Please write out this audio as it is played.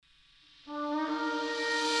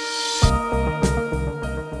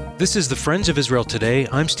This is the Friends of Israel Today.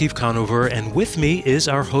 I'm Steve Conover, and with me is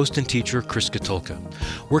our host and teacher, Chris Katulka.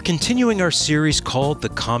 We're continuing our series called The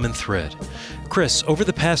Common Thread. Chris, over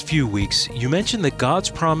the past few weeks, you mentioned that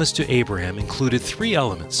God's promise to Abraham included three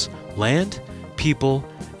elements: land, people,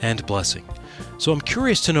 and blessing. So I'm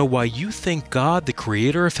curious to know why you think God, the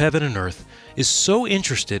creator of heaven and earth, is so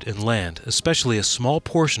interested in land, especially a small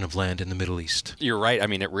portion of land in the Middle East. You're right. I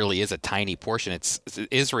mean, it really is a tiny portion.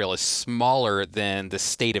 Israel is smaller than the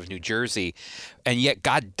state of New Jersey. And yet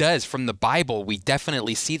God does, from the Bible, we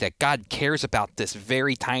definitely see that God cares about this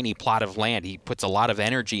very tiny plot of land. He puts a lot of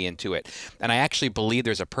energy into it. And I actually believe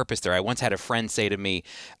there's a purpose there. I once had a friend say to me,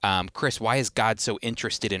 Chris, why is God so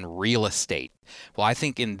interested in real estate? Well, I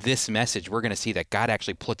think in this message, we're going to see that God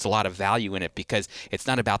actually puts a lot of value in it because it's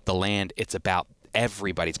not about the land. It's about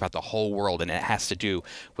everybody. It's about the whole world. And it has to do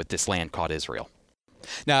with this land called Israel.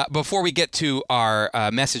 Now, before we get to our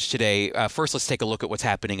message today, first let's take a look at what's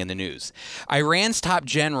happening in the news. Iran's top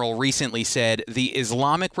general recently said the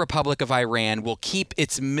Islamic Republic of Iran will keep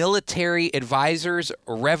its military advisors,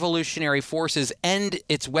 revolutionary forces, and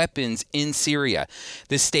its weapons in Syria.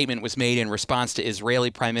 This statement was made in response to Israeli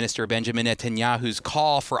Prime Minister Benjamin Netanyahu's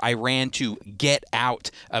call for Iran to get out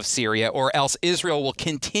of Syria, or else Israel will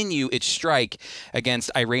continue its strike against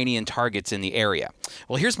Iranian targets in the area.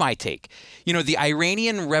 Well, here's my take. You know, the Iranian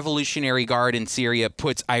Revolutionary Guard in Syria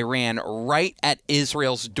puts Iran right at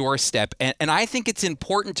Israel's doorstep. And I think it's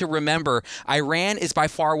important to remember Iran is by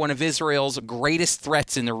far one of Israel's greatest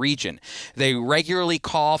threats in the region. They regularly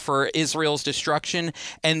call for Israel's destruction,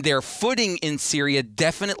 and their footing in Syria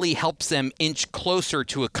definitely helps them inch closer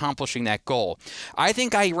to accomplishing that goal. I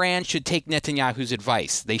think Iran should take Netanyahu's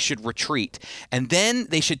advice. They should retreat. And then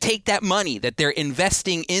they should take that money that they're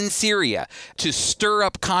investing in Syria to stir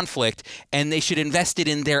up conflict, and they should invest it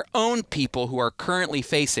in their own people who are currently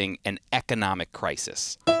facing an economic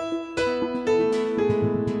crisis.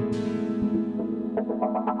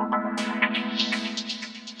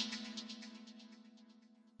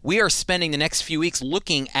 We are spending the next few weeks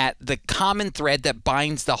looking at the common thread that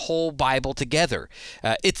binds the whole Bible together.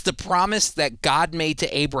 It's the promise that God made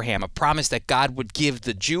to Abraham, a promise that God would give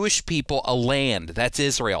the Jewish people a land, that's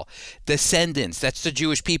Israel, descendants, that's the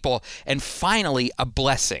Jewish people, and finally a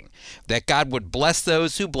blessing, that God would bless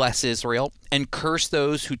those who bless Israel and curse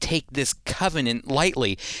those who take this covenant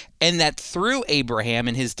lightly, and that through Abraham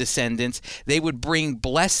and his descendants, they would bring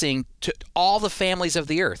blessing to all the families of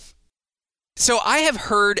the earth. So I have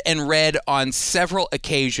heard and read on several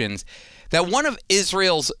occasions that one of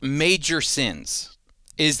Israel's major sins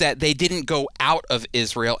is that they didn't go out of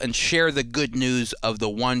Israel and share the good news of the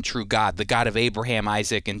one true God, the God of Abraham,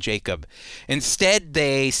 Isaac, and Jacob. Instead,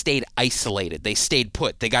 they stayed isolated. They stayed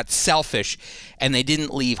put. They got selfish, and they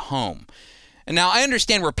didn't leave home. And now I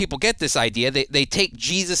understand where people get this idea. They take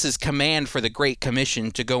Jesus' command for the Great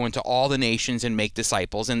Commission to go into all the nations and make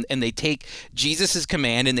disciples, and they take Jesus'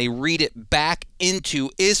 command and they read it back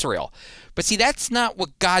into Israel. But see, that's not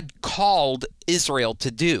what God called Israel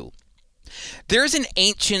to do. There's an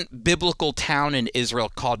ancient biblical town in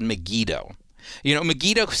Israel called Megiddo. You know,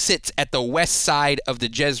 Megiddo sits at the west side of the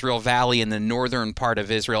Jezreel Valley in the northern part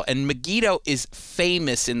of Israel, and Megiddo is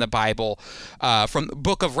famous in the Bible from the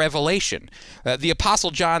book of Revelation. The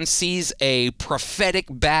Apostle John sees a prophetic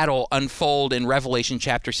battle unfold in Revelation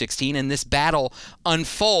chapter 16, and this battle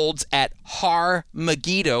unfolds at Har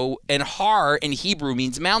Megiddo, and Har in Hebrew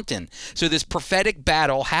means mountain. So this prophetic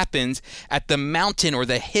battle happens at the mountain or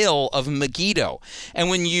the hill of Megiddo. And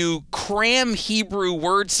when you cram Hebrew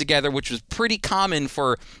words together, which was pretty common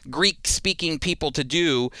for Greek-speaking people to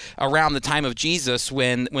do around the time of Jesus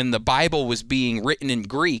when the Bible was being written in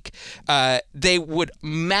Greek, they would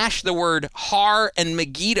mash the word Har and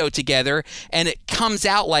Megiddo together, and it comes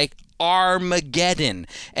out like Armageddon.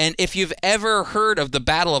 And if you've ever heard of the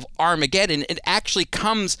Battle of Armageddon, it actually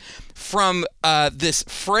comes from this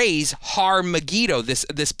phrase, Har Megiddo.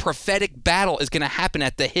 This prophetic battle is going to happen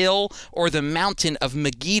at the hill or the mountain of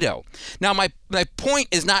Megiddo. Now, my point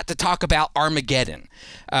is not to talk about Armageddon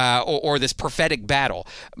or this prophetic battle.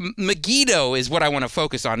 Megiddo is what I want to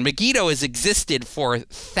focus on. Megiddo has existed for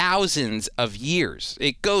thousands of years.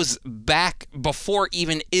 It goes back before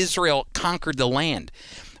even Israel conquered the land.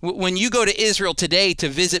 When you go to Israel today to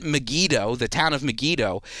visit Megiddo, the town of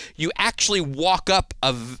Megiddo, you actually walk up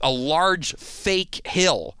a large fake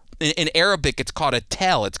hill. In Arabic, it's called a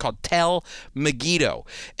tell. It's called Tel Megiddo.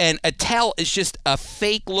 And a tell is just a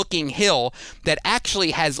fake-looking hill that actually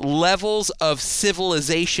has levels of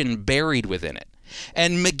civilization buried within it.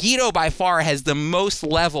 And Megiddo by far has the most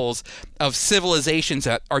levels of civilizations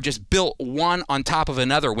that are just built one on top of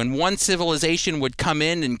another. When one civilization would come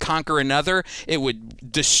in and conquer another, it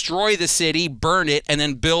would destroy the city, burn it, and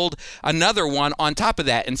then build another one on top of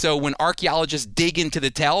that. And so when archaeologists dig into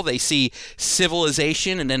the tell, they see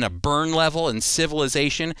civilization and then a burn level, and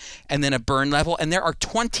civilization and then a burn level. And there are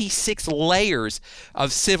 26 layers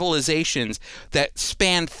of civilizations that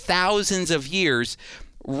span thousands of years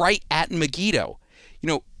right at Megiddo.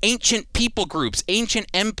 Ancient people groups, ancient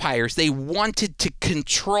empires, they wanted to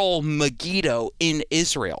control Megiddo in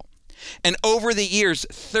Israel. And over the years,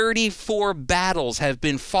 34 battles have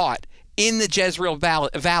been fought in the Jezreel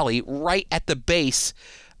Valley right at the base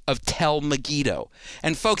of Tel Megiddo.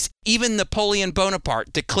 And folks, even Napoleon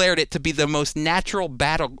Bonaparte declared it to be the most natural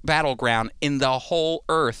battleground in the whole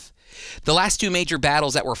earth. The last two major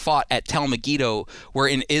battles that were fought at Tel Megiddo were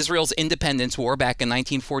in Israel's Independence War back in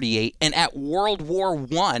 1948 and at World War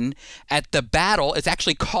I at the battle, it's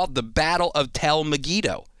actually called the Battle of Tel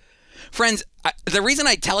Megiddo. Friends, the reason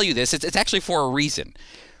I tell you this, it's actually for a reason.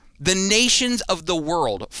 The nations of the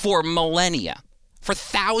world for millennia, for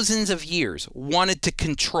thousands of years, wanted to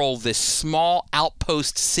control this small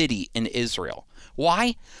outpost city in Israel.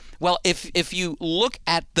 Why? Well, if you look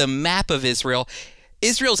at the map of Israel,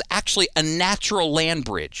 Israel's actually a natural land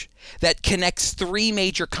bridge that connects three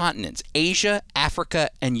major continents, Asia, Africa,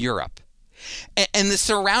 and Europe. And the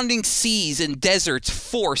surrounding seas and deserts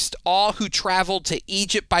forced all who traveled to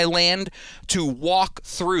Egypt by land to walk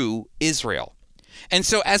through Israel. And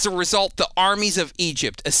so as a result, the armies of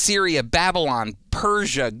Egypt, Assyria, Babylon,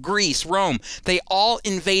 Persia, Greece, Rome, they all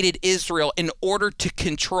invaded Israel in order to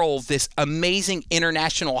control this amazing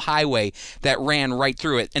international highway that ran right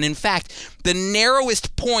through it. And in fact, the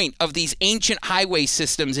narrowest point of these ancient highway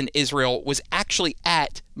systems in Israel was actually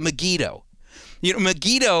at Megiddo.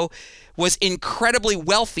 Megiddo was incredibly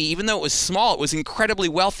wealthy. Even though it was small, it was incredibly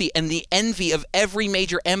wealthy and the envy of every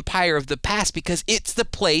major empire of the past because it's the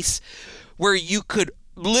place where you could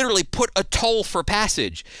literally put a toll for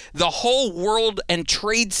passage. The whole world and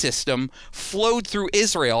trade system flowed through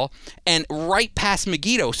Israel and right past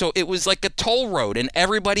Megiddo. So it was like a toll road, and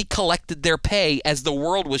everybody collected their pay as the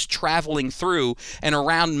world was traveling through and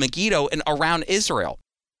around Megiddo and around Israel.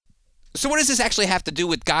 So what does this actually have to do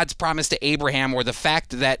with God's promise to Abraham or the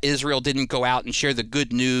fact that Israel didn't go out and share the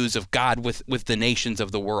good news of God with the nations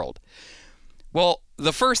of the world? Well,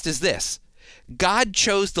 the first is this. God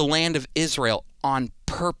chose the land of Israel on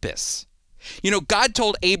purpose. God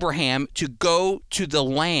told Abraham to go to the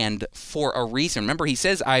land for a reason. Remember, he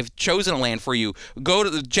says, I've chosen a land for you.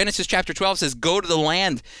 Genesis chapter 12 says, go to the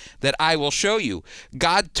land that I will show you.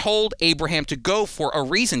 God told Abraham to go for a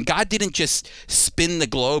reason. God didn't just spin the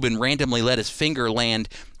globe and randomly let his finger land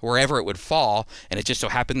wherever it would fall, and it just so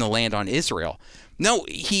happened to land on Israel. No,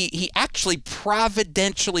 he actually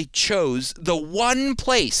providentially chose the one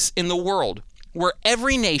place in the world where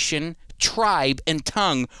every nation, tribe, and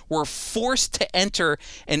tongue were forced to enter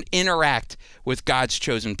and interact with God's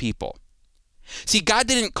chosen people. See, God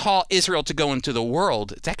didn't call Israel to go into the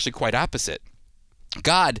world. It's actually quite opposite.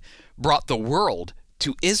 God brought the world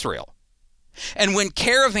to Israel. And when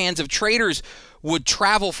caravans of traders would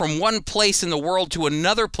travel from one place in the world to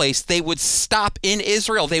another place, they would stop in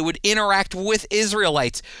Israel. They would interact with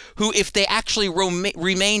Israelites who, if they actually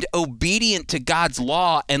remained obedient to God's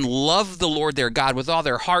law and loved the Lord their God with all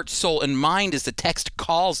their heart, soul, and mind, as the text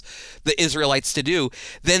calls the Israelites to do,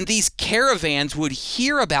 then these caravans would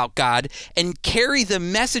hear about God and carry the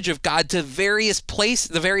message of God to the various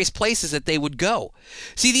places that they would go.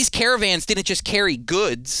 See, these caravans didn't just carry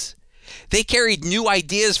goods. They carried new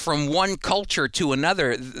ideas from one culture to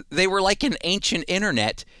another. They were like an ancient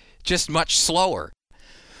internet, just much slower.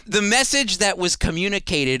 The message that was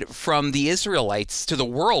communicated from the Israelites to the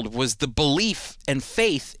world was the belief and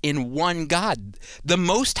faith in one God, the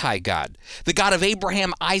Most High God, the God of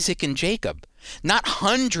Abraham, Isaac, and Jacob, not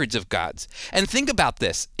hundreds of gods. And think about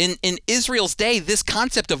this. In Israel's day, this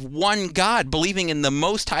concept of one God, believing in the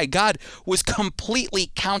Most High God, was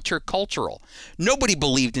completely countercultural. Nobody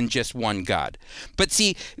believed in just one God. But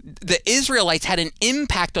see, the Israelites had an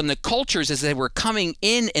impact on the cultures as they were coming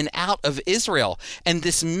in and out of Israel. And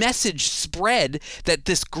this message spread that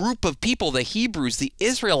this group of people, the Hebrews, the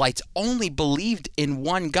Israelites, only believed in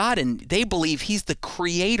one God, and they believe he's the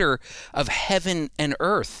creator of heaven and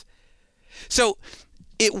earth. So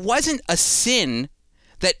it wasn't a sin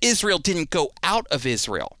that Israel didn't go out of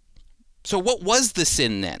Israel. So what was the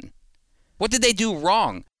sin then? What did they do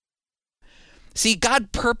wrong? See,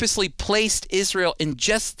 God purposely placed Israel in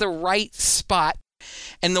just the right spot.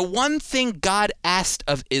 And the one thing God asked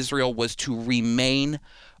of Israel was to remain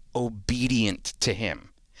obedient to him.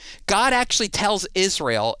 God actually tells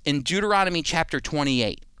Israel in Deuteronomy chapter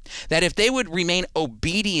 28 that if they would remain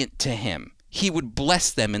obedient to him, he would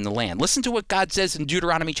bless them in the land. Listen to what God says in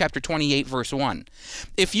Deuteronomy chapter 28, verse 1.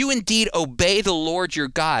 If you indeed obey the Lord your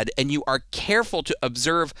God and you are careful to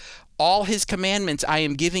observe all his commandments I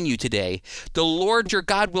am giving you today, the Lord your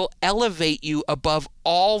God will elevate you above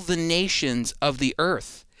all the nations of the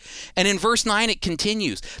earth. And in verse 9, it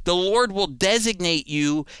continues, the Lord will designate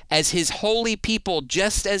you as his holy people,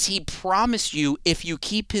 just as he promised you if you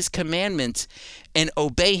keep his commandments and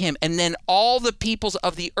obey him. And then all the peoples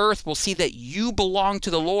of the earth will see that you belong to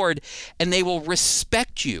the Lord, and they will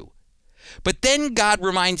respect you. But then God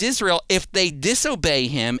reminds Israel, if they disobey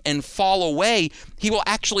him and fall away, he will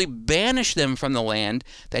actually banish them from the land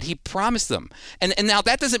that he promised them. And now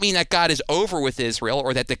that doesn't mean that God is over with Israel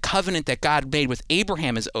or that the covenant that God made with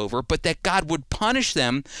Abraham is over, but that God would punish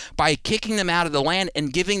them by kicking them out of the land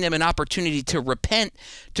and giving them an opportunity to repent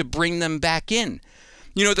to bring them back in.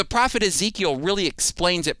 You know, the prophet Ezekiel really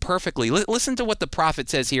explains it perfectly. Listen to what the prophet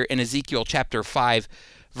says here in Ezekiel chapter 5,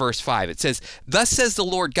 verse 5. It says, thus says the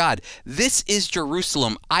Lord God, this is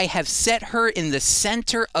Jerusalem. I have set her in the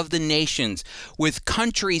center of the nations with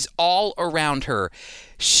countries all around her.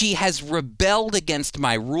 She has rebelled against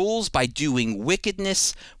my rules by doing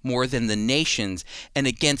wickedness more than the nations, and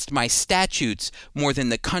against my statutes more than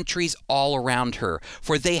the countries all around her.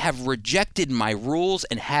 For they have rejected my rules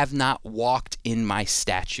and have not walked in my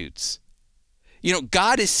statutes. You know,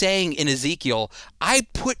 God is saying in Ezekiel, I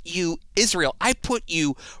put you, Israel, I put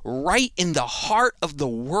you right in the heart of the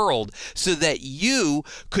world so that you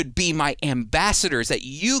could be my ambassadors, that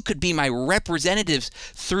you could be my representatives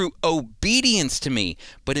through obedience to me.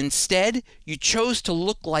 But instead, you chose to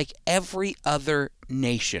look like every other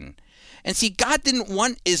nation. And see, God didn't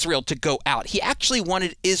want Israel to go out. He actually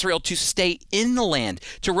wanted Israel to stay in the land,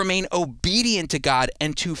 to remain obedient to God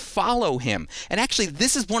and to follow him. And actually,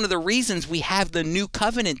 this is one of the reasons we have the new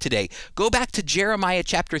covenant today. Go back to Jeremiah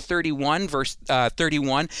chapter 31, verse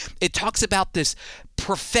 31. It talks about this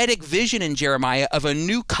prophetic vision in Jeremiah of a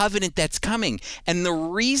new covenant that's coming. And the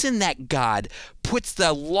reason that God puts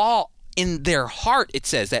the law in their heart, it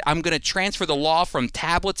says that I'm going to transfer the law from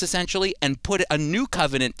tablets essentially and put a new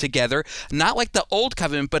covenant together, not like the old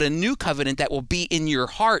covenant, but a new covenant that will be in your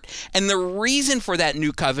heart. And the reason for that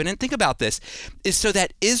new covenant, think about this, is so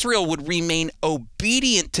that Israel would remain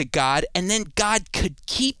obedient to God, and then God could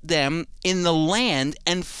keep them in the land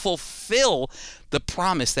and fulfill the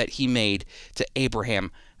promise that he made to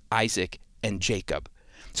Abraham, Isaac, and Jacob.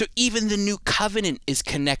 So even the new covenant is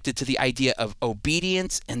connected to the idea of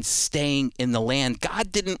obedience and staying in the land.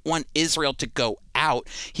 God didn't want Israel to go out.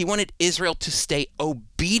 He wanted Israel to stay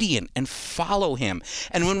obedient and follow him.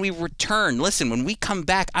 And when we return, listen, when we come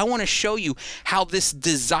back, I want to show you how this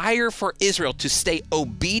desire for Israel to stay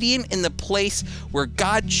obedient in the place where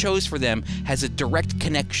God chose for them has a direct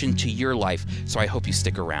connection to your life. So I hope you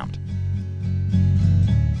stick around.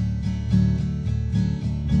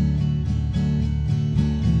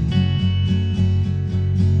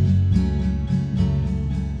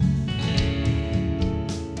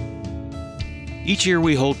 Each year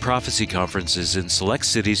we hold prophecy conferences in select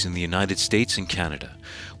cities in the United States and Canada.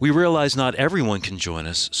 We realize not everyone can join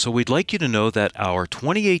us, so we'd like you to know that our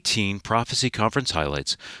 2018 Prophecy Conference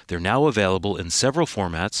highlights, they're now available in several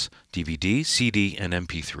formats, DVD, CD, and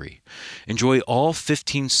MP3. Enjoy all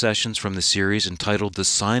 15 sessions from the series entitled The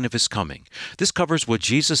Sign of His Coming. This covers what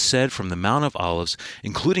Jesus said from the Mount of Olives,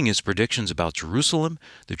 including his predictions about Jerusalem,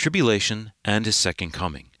 the tribulation, and his second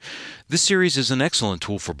coming. This series is an excellent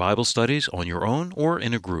tool for Bible studies on your own or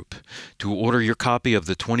in a group. To order your copy of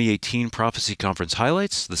the 2018 Prophecy Conference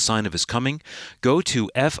highlights, The Sign of His Coming, go to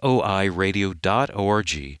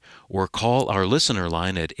foiradio.org or call our listener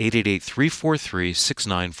line at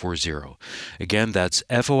 888-343-6940. Again, that's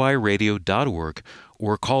foiradio.org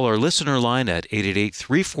or call our listener line at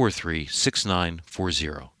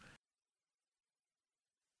 888-343-6940.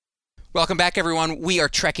 Welcome back, everyone. We are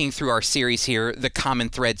trekking through our series here, the Common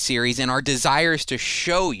Thread series, and our desire is to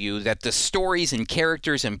show you that the stories and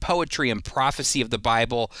characters and poetry and prophecy of the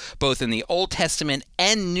Bible, both in the Old Testament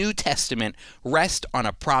and New Testament, rest on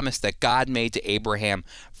a promise that God made to Abraham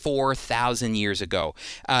 4,000 years ago.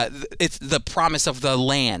 It's the promise of the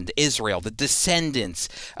land, Israel, the descendants,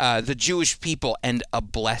 the Jewish people, and a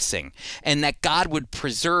blessing. And that God would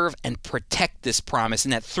preserve and protect this promise,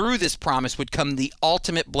 and that through this promise would come the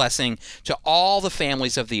ultimate blessing to all the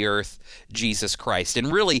families of the earth, Jesus Christ.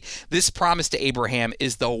 And really, this promise to Abraham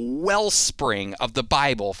is the wellspring of the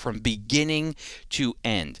Bible from beginning to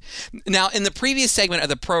end. Now, in the previous segment of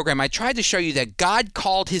the program, I tried to show you that God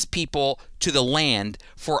called his people to the land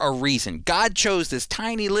for a reason. God chose this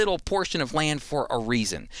tiny little portion of land for a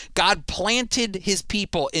reason. God planted his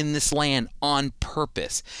people in this land on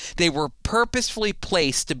purpose. They were purposefully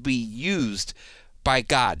placed to be used by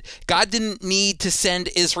God. God didn't need to send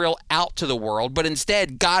Israel out to the world, but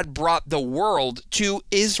instead God brought the world to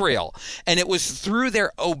Israel. And it was through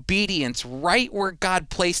their obedience right where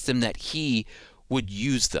God placed them that he would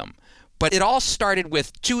use them. But it all started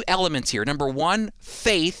with two elements here. Number one,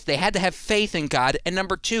 faith. They had to have faith in God. And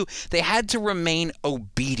number two, they had to remain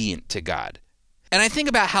obedient to God. And I think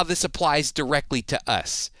about how this applies directly to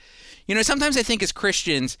us. You know, sometimes I think as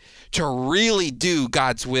Christians, to really do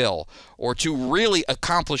God's will or to really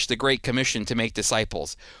accomplish the Great Commission to make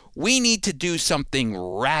disciples, we need to do something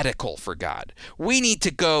radical for God. We need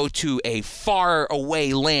to go to a far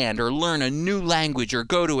away land or learn a new language or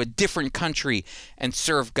go to a different country and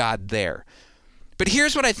serve God there. But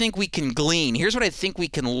here's what I think we can glean. Here's what I think we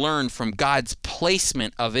can learn from God's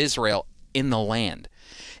placement of Israel in the land.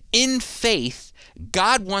 In faith,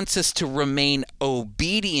 God wants us to remain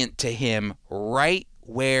obedient to him right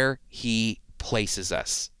where he places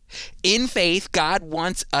us. In faith, God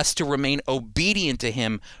wants us to remain obedient to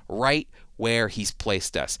him right where he's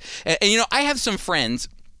placed us. And you know, I have some friends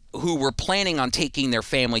who were planning on taking their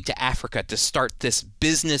family to Africa to start this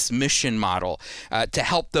business mission model to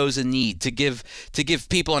help those in need, to give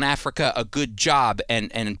people in Africa a good job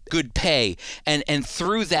and good pay, and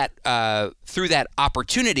through that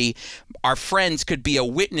opportunity, our friends could be a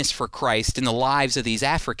witness for Christ in the lives of these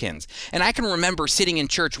Africans. And I can remember sitting in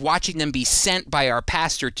church watching them be sent by our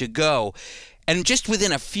pastor to go, and just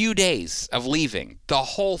within a few days of leaving, the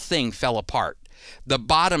whole thing fell apart. The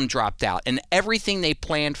bottom dropped out, and everything they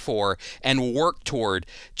planned for and worked toward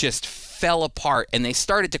just fell apart, and they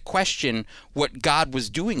started to question what God was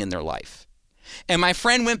doing in their life. And my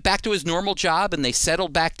friend went back to his normal job, and they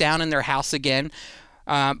settled back down in their house again.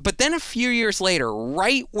 But then a few years later,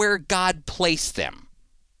 right where God placed them,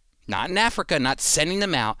 not in Africa, not sending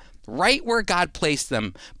them out, right where God placed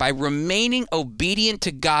them, by remaining obedient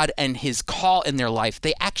to God and his call in their life,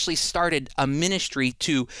 they actually started a ministry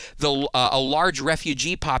to a large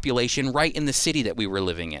refugee population right in the city that we were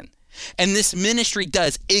living in. And this ministry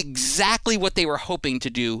does exactly what they were hoping to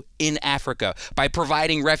do in Africa by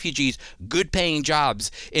providing refugees good paying jobs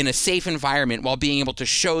in a safe environment while being able to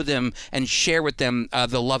show them and share with them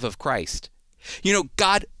the love of Christ. You know,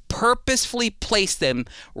 God purposefully placed them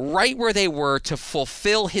right where they were to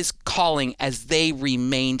fulfill his calling as they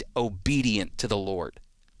remained obedient to the Lord.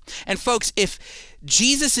 And folks, if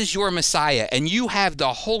Jesus is your Messiah and you have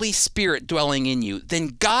the Holy Spirit dwelling in you,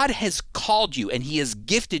 then God has called you and he has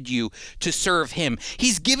gifted you to serve him.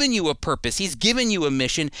 He's given you a purpose. He's given you a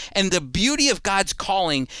mission. And the beauty of God's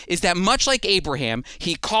calling is that much like Abraham,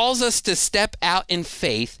 he calls us to step out in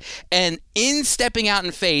faith. And in stepping out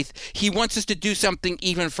in faith, he wants us to do something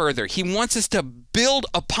even further. He wants us to build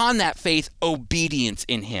upon that faith obedience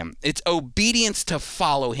in him. It's obedience to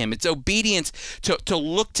follow him. It's obedience to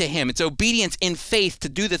look to him. It's obedience in faith to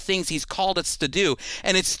do the things he's called us to do.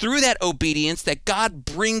 And it's through that obedience that God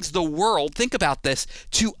brings the world, think about this,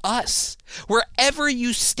 to us. Wherever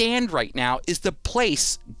you stand right now is the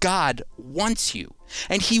place God wants you.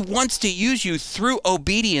 And he wants to use you through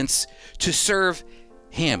obedience to serve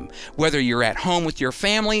him. Whether you're at home with your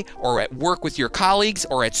family or at work with your colleagues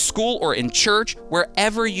or at school or in church,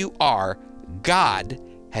 wherever you are, God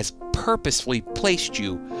has purposefully placed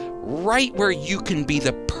you right where you can be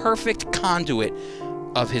the perfect conduit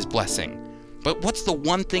of his blessing. But what's the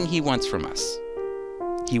one thing he wants from us?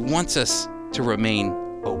 He wants us to remain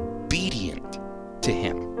obedient to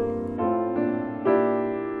him.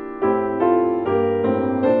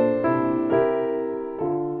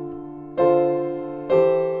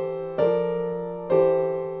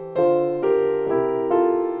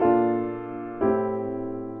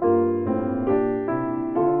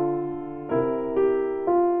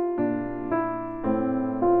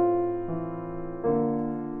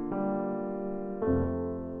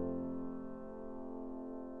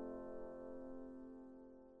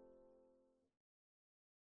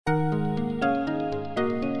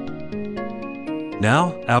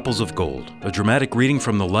 Now, Apples of Gold, a dramatic reading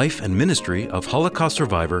from the life and ministry of Holocaust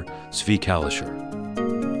survivor Zvi Kalisher.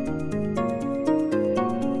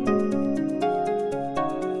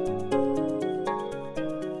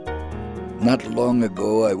 Not long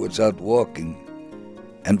ago, I was out walking,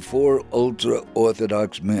 and 4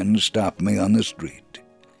 ultra-Orthodox men stopped me on the street.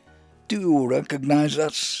 "Do you recognize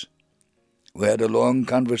us? We had a long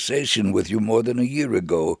conversation with you more than a year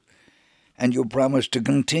ago, and you promised to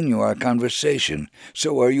continue our conversation.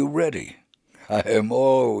 So are you ready?" "I am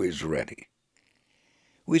always ready."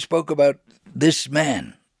 "We spoke about "This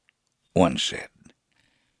man," one said.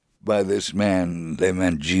 By this man, they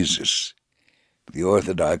meant Jesus. The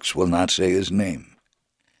Orthodox will not say his name.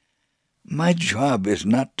 My job is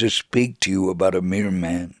not to speak to you about a mere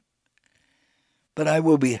man, but I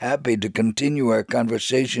will be happy to continue our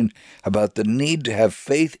conversation about the need to have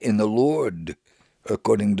faith in the Lord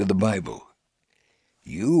according to the Bible.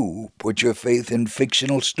 You put your faith in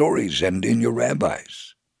fictional stories and in your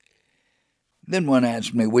rabbis. Then one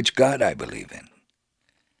asked me which God I believe in.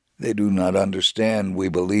 They do not understand we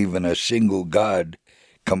believe in a single God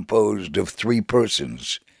composed of three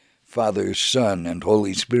persons, Father, Son, and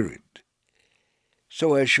Holy Spirit.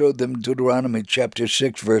 So I showed them Deuteronomy chapter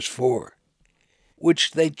 6, verse 4,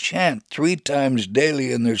 which they chant 3 times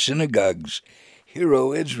daily in their synagogues. "Hear,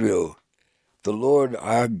 O Israel, the Lord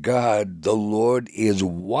our God, the Lord is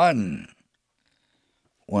one."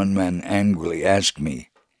 One man angrily asked me,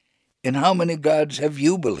 "In how many gods have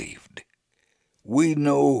you believed? We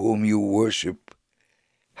know whom you worship.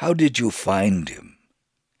 How did you find him?"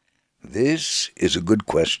 "This is a good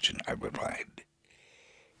question," I replied.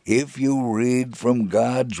 "If you read from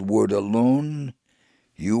God's word alone,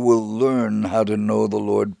 you will learn how to know the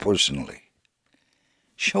Lord personally."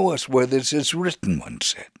 "Show us where this is written," one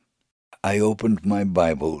said. I opened my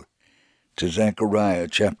Bible to Zechariah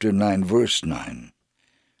chapter 9, verse 9,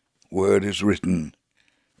 where it is written,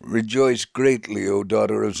 "Rejoice greatly, O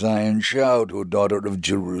daughter of Zion, shout, O daughter of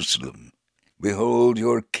Jerusalem. Behold,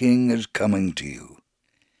 your king is coming to you.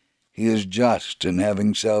 He is just and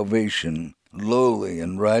having salvation, lowly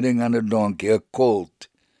and riding on a donkey, a colt,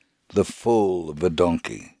 the foal of a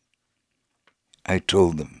donkey." I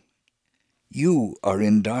told them, "You are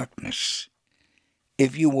in darkness.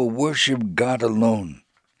 If you will worship God alone,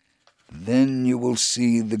 then you will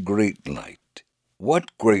see the great light."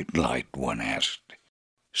 "What great light?" one asked.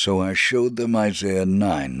 So I showed them Isaiah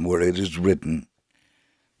 9, where it is written,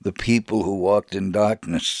 "The people who walked in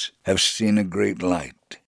darkness have seen a great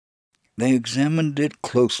light." They examined it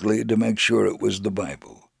closely to make sure it was the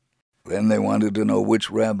Bible. Then they wanted to know which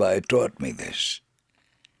rabbi taught me this.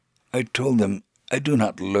 I told them, I do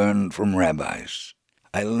not learn from rabbis.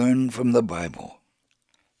 I learn from the Bible.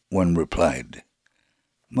 One replied,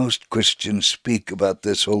 "Most Christians speak about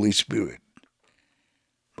this Holy Spirit,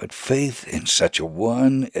 but faith in such a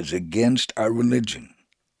one is against our religion."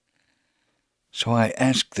 So I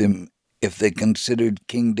asked them if they considered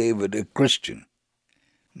King David a Christian.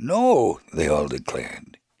 "No," they all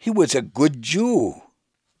declared. "He was a good Jew."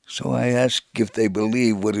 So I asked if they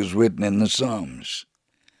believe what is written in the Psalms.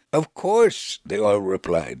 "Of course," they all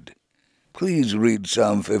replied. "Please read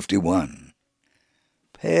Psalm 51.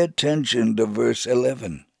 Pay attention to verse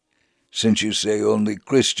 11, since you say only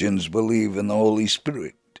Christians believe in the Holy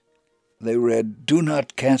Spirit." They read, "Do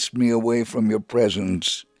not cast me away from your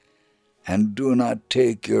presence, and do not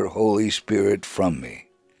take your Holy Spirit from me."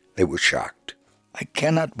 They were shocked. "I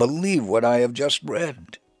cannot believe what I have just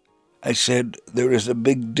read." I said, "There is a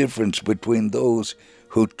big difference between those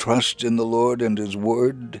who trust in the Lord and His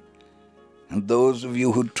Word, and those of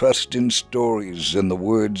you who trust in stories and the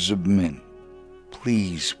words of men.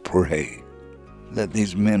 Please pray that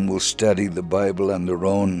these men will study the Bible on their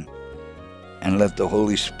own, and let the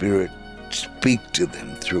Holy Spirit speak to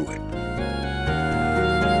them through it."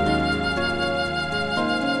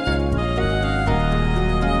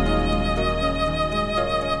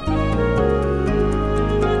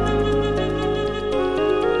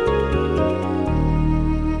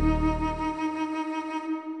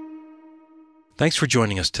 Thanks for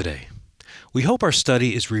joining us today. We hope our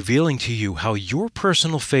study is revealing to you how your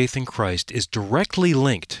personal faith in Christ is directly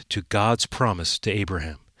linked to God's promise to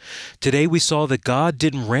Abraham. Today we saw that God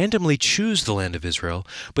didn't randomly choose the land of Israel,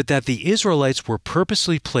 but that the Israelites were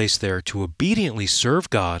purposely placed there to obediently serve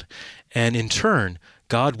God, and in turn,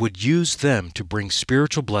 God would use them to bring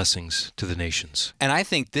spiritual blessings to the nations. And I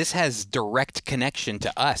think this has direct connection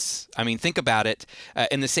to us. I mean, think about it.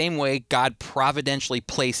 In the same way, God providentially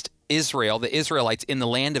placed Israel, the Israelites, in the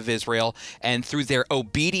land of Israel, and through their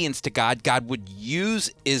obedience to God, God would use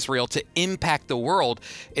Israel to impact the world.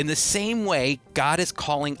 In the same way, God is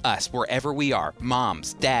calling us wherever we are,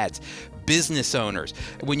 moms, dads, business owners,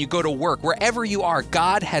 when you go to work, wherever you are,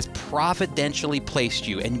 God has providentially placed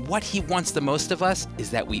you. And what He wants the most of us is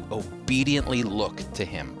that we obediently look to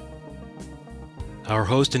Him. Our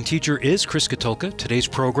host and teacher is Chris Katulka. Today's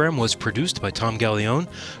program was produced by Tom Gallione,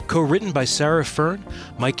 co-written by Sarah Fern,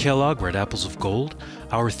 Mike Kellogg read Apples of Gold.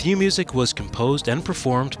 Our theme music was composed and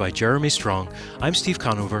performed by Jeremy Strong. I'm Steve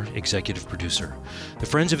Conover, executive producer. The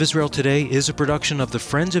Friends of Israel Today is a production of the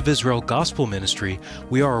Friends of Israel Gospel Ministry.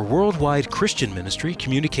 We are a worldwide Christian ministry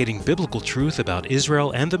communicating biblical truth about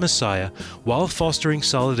Israel and the Messiah while fostering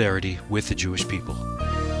solidarity with the Jewish people.